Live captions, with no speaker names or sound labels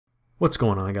What's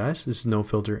going on, guys? This is No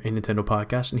Filter, a Nintendo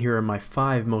podcast, and here are my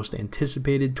 5 most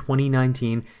anticipated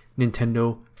 2019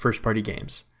 Nintendo first-party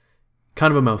games.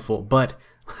 Kind of a mouthful, but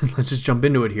let's just jump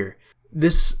into it here.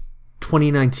 This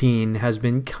 2019 has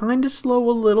been kind of slow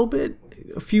a little bit.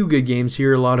 A few good games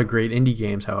here, a lot of great indie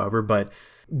games, however, but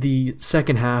the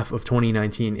second half of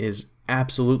 2019 is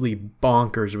absolutely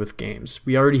bonkers with games.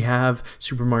 We already have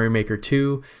Super Mario Maker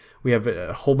 2. We have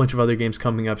a whole bunch of other games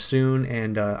coming up soon,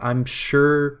 and I'm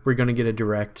sure we're going to get a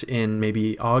direct in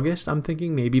maybe August, I'm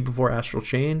thinking, maybe before Astral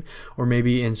Chain, or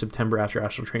maybe in September after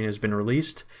Astral Chain has been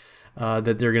released,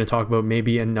 that they're going to talk about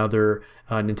maybe another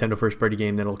Nintendo first-party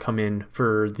game that'll come in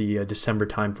for the December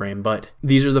timeframe. But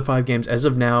these are the 5 games as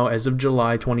of now, as of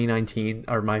July 2019,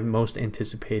 are my most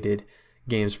anticipated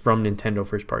games from Nintendo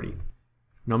first-party.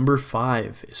 Number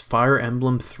 5 is Fire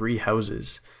Emblem Three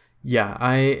Houses. Yeah,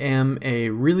 I am a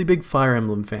really big Fire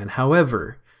Emblem fan.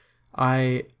 However,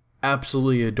 I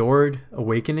absolutely adored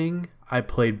Awakening. I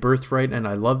played Birthright and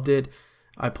I loved it.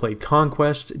 I played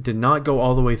Conquest, did not go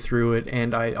all the way through it,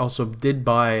 and I also did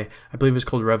buy, I believe it's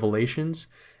called Revelations,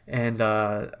 and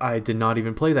I did not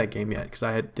even play that game yet because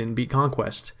I didn't beat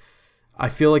Conquest. I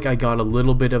feel like I got a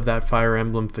little bit of that Fire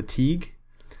Emblem fatigue.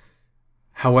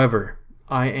 However,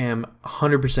 I am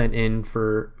 100% in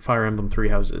for Fire Emblem Three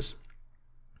Houses.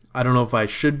 I don't know if I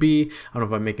should be. I don't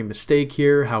know if I'm making a mistake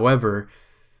here. However,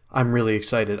 I'm really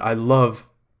excited. I love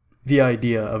the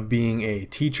idea of being a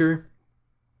teacher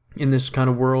in this kind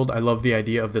of world. I love the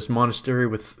idea of this monastery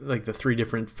with like the 3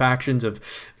 different factions of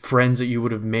friends that you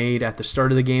would have made at the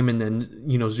start of the game, and then,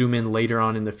 you know, zoom in later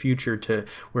on in the future to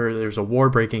where there's a war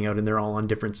breaking out and they're all on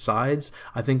different sides.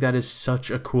 I think that is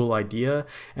such a cool idea,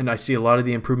 and I see a lot of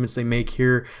the improvements they make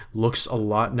here looks a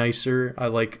lot nicer. I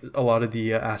like a lot of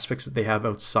the aspects that they have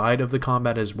outside of the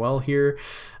combat as well here.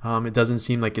 It doesn't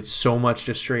seem like it's so much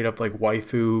just straight up like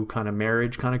waifu kind of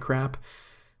marriage kind of crap,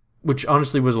 which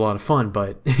honestly was a lot of fun,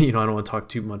 but, you know, I don't want to talk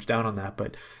too much down on that.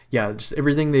 But yeah, just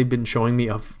everything they've been showing me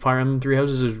of Fire Emblem Three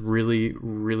Houses is really,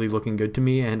 really looking good to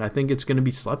me, and I think it's going to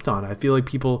be slept on. I feel like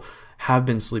people have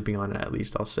been sleeping on it, at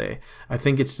least, I'll say. I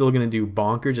think it's still going to do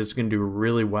bonkers. It's going to do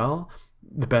really well.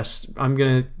 The best, I'm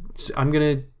going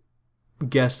to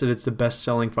guess that it's the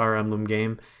best-selling Fire Emblem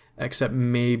game, except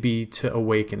maybe to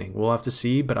Awakening. We'll have to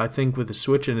see, but I think with the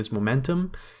Switch and its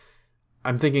momentum,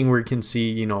 I'm thinking we can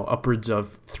see, you know, upwards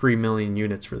of 3 million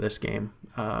units for this game.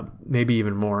 Maybe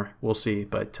even more. We'll see.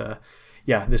 But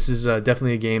yeah, this is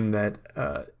definitely a game that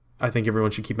I think everyone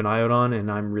should keep an eye out on,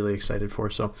 and I'm really excited for.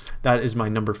 So that is my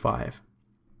number 5.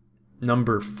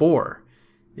 Number 4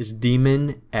 is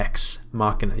Demon X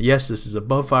Machina. Yes, this is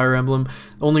above Fire Emblem.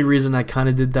 The only reason I kind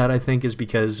of did that, I think, is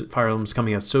because Fire Emblem's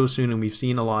coming out so soon, and we've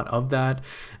seen a lot of that,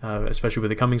 especially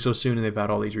with it coming so soon, and they've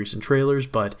had all these recent trailers.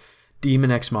 But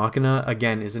Demon X Machina,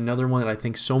 again, is another one that I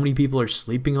think so many people are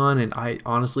sleeping on, and I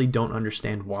honestly don't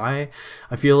understand why.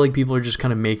 I feel like people are just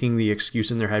kind of making the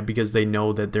excuse in their head because they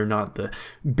know that they're not the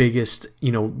biggest,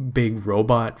 you know, big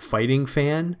robot fighting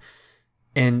fan,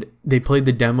 and they played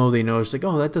the demo, they noticed, like,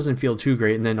 oh, that doesn't feel too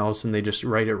great, and then all of a sudden they just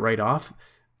write it right off.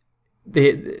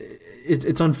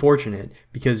 It's unfortunate,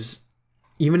 because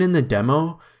even in the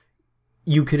demo,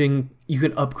 you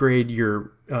could upgrade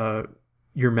your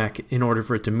mech in order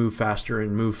for it to move faster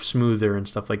and move smoother and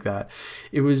stuff like that.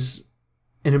 It was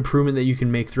an improvement that you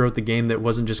can make throughout the game that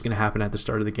wasn't just going to happen at the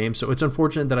start of the game. So it's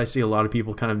unfortunate that I see a lot of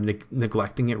people kind of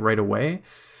neglecting it right away.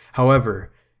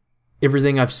 However,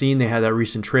 everything I've seen, they had that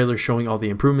recent trailer showing all the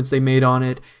improvements they made on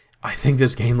it. I think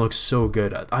this game looks so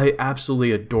good. I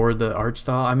absolutely adore the art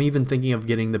style. I'm even thinking of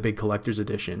getting the big collector's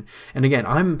edition. And again,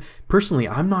 I'm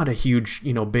not a huge,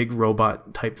 you know, big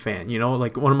robot type fan. You know,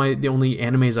 like the only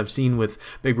animes I've seen with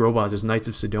big robots is Knights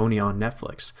of Sidonia on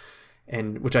Netflix,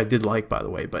 and which I did like, by the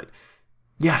way. But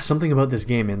yeah, something about this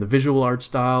game, and the visual art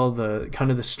style, the kind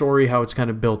of the story, how it's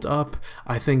kind of built up,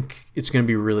 I think it's going to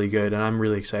be really good, and I'm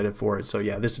really excited for it. So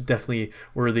yeah, this is definitely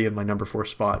worthy of my number 4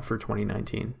 spot for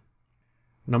 2019.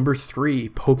 Number 3,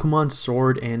 Pokemon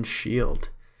Sword and Shield.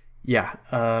 Yeah,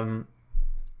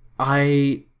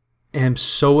 I am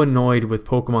so annoyed with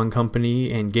Pokemon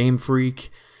Company and Game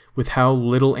Freak with how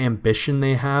little ambition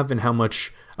they have, and how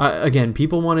much, again,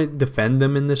 people want to defend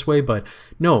them in this way, but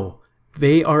no,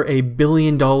 they are a $1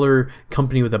 billion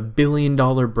company with a $1 billion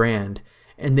brand,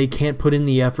 and they can't put in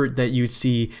the effort that you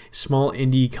see small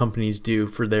indie companies do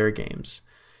for their games.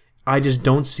 I just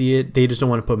don't see it. They just don't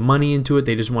want to put money into it.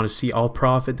 They just want to see all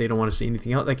profit. They don't want to see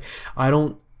anything else. Like, I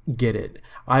don't get it.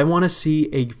 I want to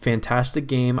see a fantastic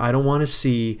game. I don't want to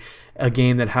see a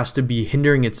game that has to be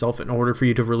hindering itself in order for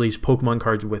you to release Pokemon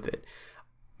cards with it.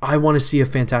 I want to see a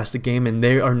fantastic game, and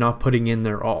they are not putting in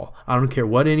their all. I don't care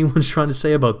what anyone's trying to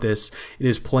say about this. It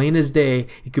is plain as day.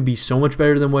 It could be so much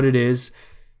better than what it is.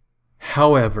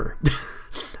 However,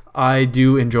 I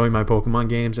do enjoy my Pokemon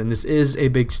games, and this is a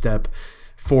big step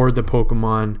for the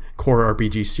Pokemon core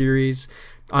RPG series.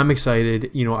 I'm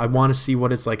excited. You know, I want to see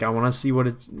what it's like. I want to see what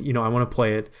it's, you know, I want to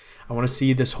play it. I want to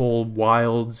see this whole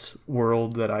Wilds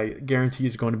world that I guarantee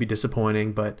is going to be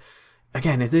disappointing, but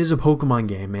again, it is a Pokemon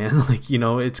game, man. Like, you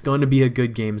know, it's going to be a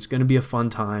good game. It's going to be a fun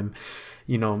time.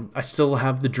 You know, I still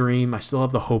have the dream. I still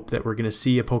have the hope that we're going to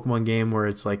see a Pokemon game where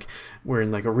it's like we're in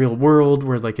like a real world,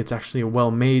 where like it's actually a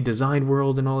well-made, designed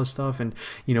world and all this stuff. And,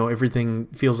 you know, everything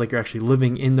feels like you're actually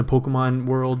living in the Pokemon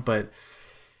world, but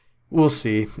we'll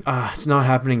see. It's not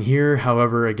happening here.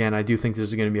 However, again, I do think this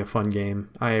is going to be a fun game.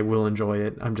 I will enjoy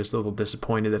it. I'm just a little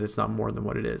disappointed that it's not more than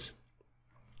what it is.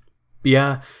 But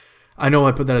yeah, I know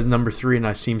I put that as number 3 and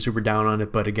I seem super down on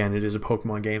it, but again, it is a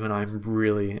Pokemon game and I'm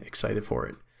really excited for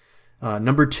it.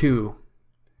 Number 2,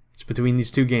 it's between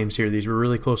these two games here. These were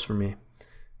really close for me.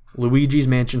 Luigi's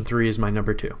Mansion 3 is my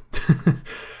number 2.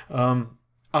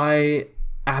 I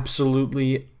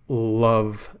absolutely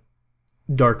love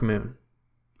Dark Moon.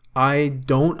 I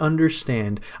don't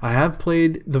understand. I have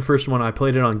played the first one. I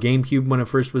played it on GameCube when it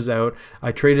first was out.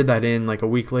 I traded that in like a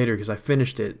week later because I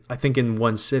finished it, I think, in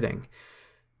one sitting.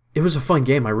 It was a fun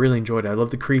game. I really enjoyed it. I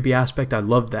love the creepy aspect. I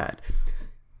loved that.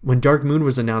 When Dark Moon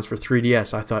was announced for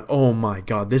 3DS, I thought, oh my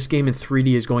god, this game in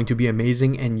 3D is going to be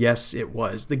amazing, and yes, it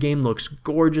was. The game looks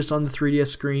gorgeous on the 3DS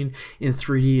screen. In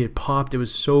 3D, it popped. It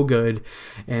was so good,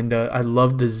 and I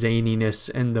loved the zaniness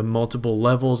and the multiple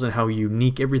levels and how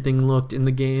unique everything looked in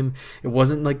the game. It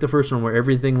wasn't like the first one where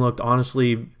everything looked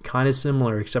honestly kind of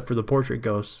similar except for the portrait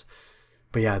ghosts.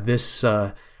 But yeah, this,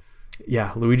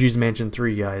 Luigi's Mansion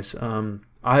 3, guys.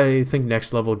 I think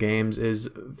Next Level Games is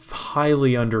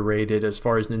highly underrated as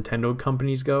far as Nintendo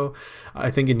companies go.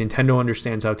 I think Nintendo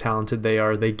understands how talented they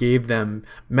are. They gave them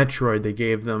Metroid, they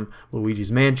gave them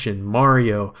Luigi's Mansion,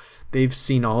 Mario. They've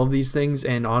seen all of these things,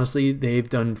 and honestly, they've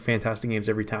done fantastic games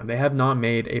every time. They have not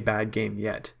made a bad game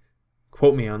yet.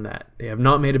 Quote me on that. They have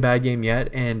not made a bad game yet,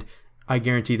 and I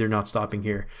guarantee they're not stopping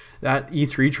here. That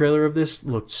E3 trailer of this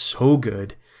looked so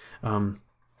good.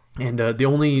 And the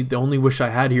only wish I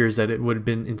had here is that it would have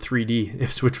been in 3D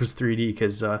if Switch was 3D,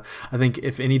 because I think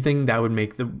if anything that would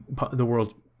make the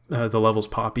world the levels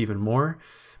pop even more.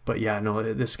 But yeah, no,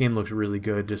 this game looks really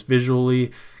good, just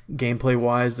visually, gameplay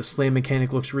wise. The slam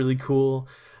mechanic looks really cool.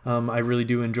 I really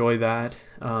do enjoy that.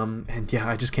 And yeah,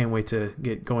 I just can't wait to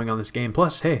get going on this game.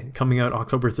 Plus, hey, coming out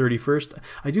October 31st,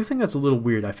 I do think that's a little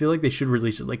weird. I feel like they should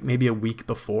release it like maybe a week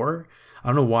before. I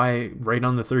don't know why right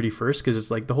on the 31st, because it's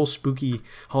like the whole spooky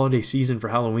holiday season for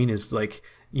Halloween is like,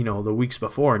 you know, the weeks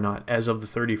before, not as of the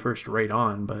 31st right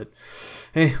on. But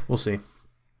hey, we'll see.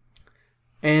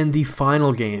 And the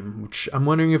final game, which I'm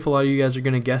wondering if a lot of you guys are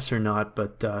going to guess or not,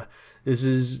 but this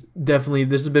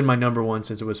has been my number 1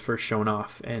 since it was first shown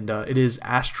off, and it is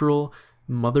Astral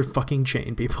motherfucking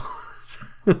Chain, people.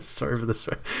 Sorry for this,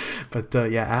 but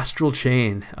yeah, Astral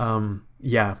Chain.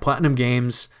 Yeah, Platinum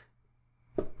Games,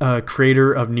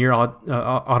 creator of Nier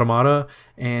Automata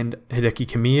and Hideki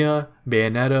Kamiya,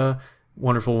 Bayonetta,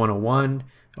 Wonderful 101,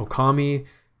 Okami.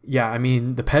 Yeah, I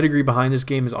mean, the pedigree behind this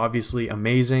game is obviously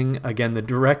amazing. Again, the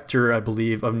director, I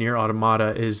believe, of Nier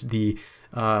Automata is the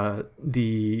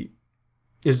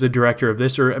director of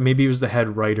this, or maybe he was the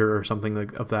head writer or something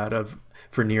like of that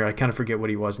for Nier. I kind of forget what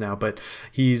he was now, but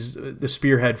he's the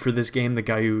spearhead for this game,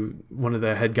 one of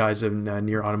the head guys of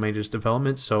Nier Automata's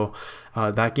development. So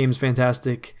that game's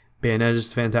fantastic. Bayonetta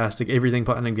is fantastic. Everything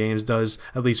Platinum Games does,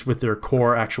 at least with their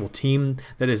core actual team,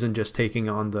 that isn't just taking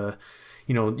on the,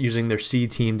 you know, using their C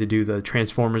team to do the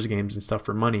Transformers games and stuff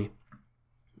for money.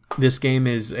 This game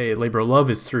is a labor of love.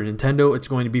 It's through Nintendo. It's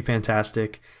going to be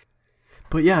fantastic.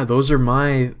 But yeah, those are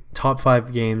my top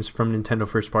 5 games from Nintendo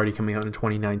first party coming out in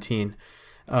 2019.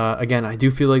 Again, I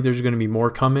do feel like there's going to be more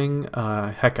coming.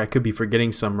 Heck, I could be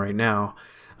forgetting some right now.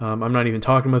 I'm not even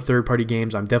talking about third-party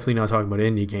games. I'm definitely not talking about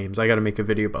indie games. I got to make a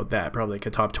video about that, probably like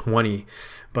a top 20.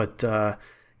 But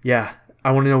yeah,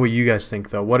 I want to know what you guys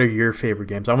think, though. What are your favorite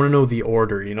games? I want to know the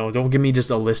order, you know. Don't give me just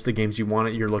a list of games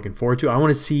you're looking forward to. I want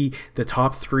to see the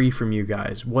top 3 from you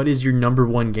guys. What is your number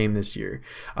 1 game this year?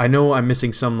 I know I'm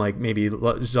missing some, like maybe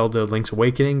Zelda Link's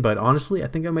Awakening, but honestly, I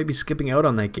think I might be skipping out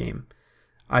on that game.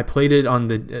 I played it on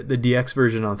the DX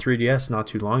version on 3DS not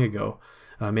too long ago,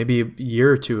 maybe a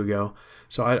year or 2 ago.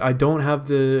 So I don't have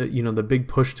the big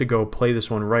push to go play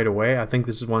this one right away. I think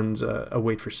this one's a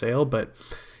wait for sale, but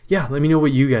yeah, let me know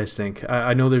what you guys think.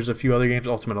 I know there's a few other games,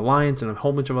 Ultimate Alliance and a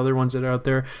whole bunch of other ones that are out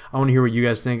there. I want to hear what you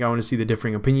guys think. I want to see the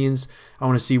differing opinions. I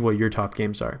want to see what your top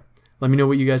games are. Let me know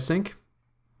what you guys think.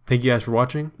 Thank you guys for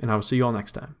watching, and I will see you all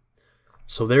next time.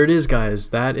 So there it is,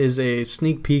 guys. That is a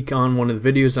sneak peek on one of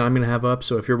the videos that I'm going to have up.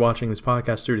 So if you're watching this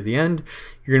podcast through to the end,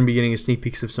 you're going to be getting a sneak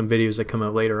peek of some videos that come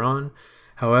out later on.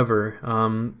 However,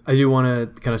 I do want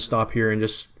to kind of stop here and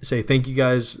just say thank you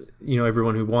guys,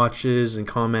 everyone who watches and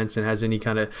comments and has any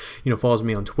kind of, follows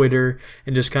me on Twitter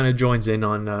and just kind of joins in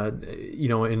on,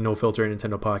 in No Filter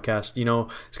Nintendo podcast.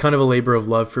 It's kind of a labor of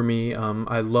love for me.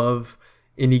 I love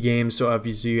indie games, so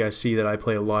obviously you guys see that I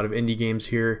play a lot of indie games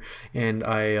here, and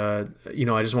I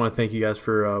just want to thank you guys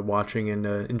for watching and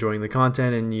enjoying the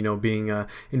content, and being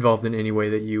involved in any way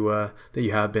that you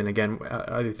have been, again,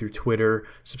 either through Twitter,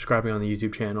 subscribing on the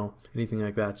YouTube channel, anything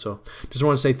like that. So just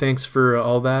want to say thanks for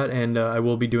all that, and I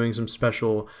will be doing some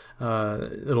special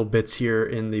little bits here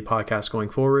in the podcast going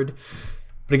forward.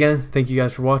 But again, thank you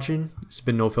guys for watching. It's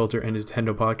been No Filter and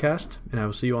Nintendo podcast, and I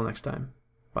will see you all next time.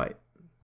 Bye.